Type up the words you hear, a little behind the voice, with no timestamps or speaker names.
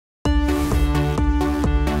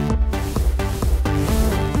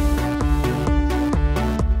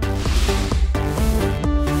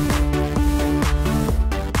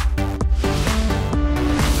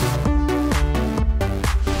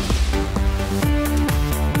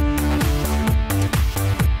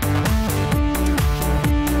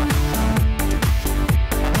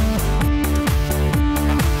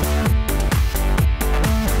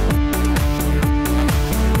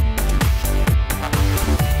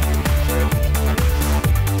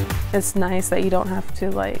It's nice that you don't have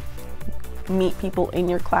to like meet people in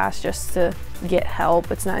your class just to get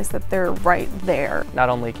help. It's nice that they're right there. Not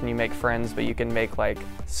only can you make friends, but you can make like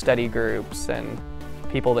study groups and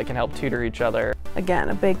people that can help tutor each other. Again,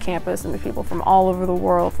 a big campus and people from all over the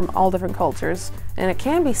world, from all different cultures, and it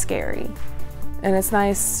can be scary. And it's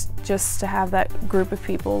nice just to have that group of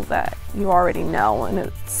people that you already know, and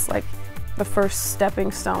it's like the first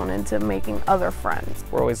stepping stone into making other friends.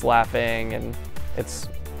 We're always laughing, and it's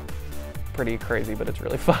pretty crazy, but it's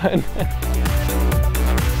really fun.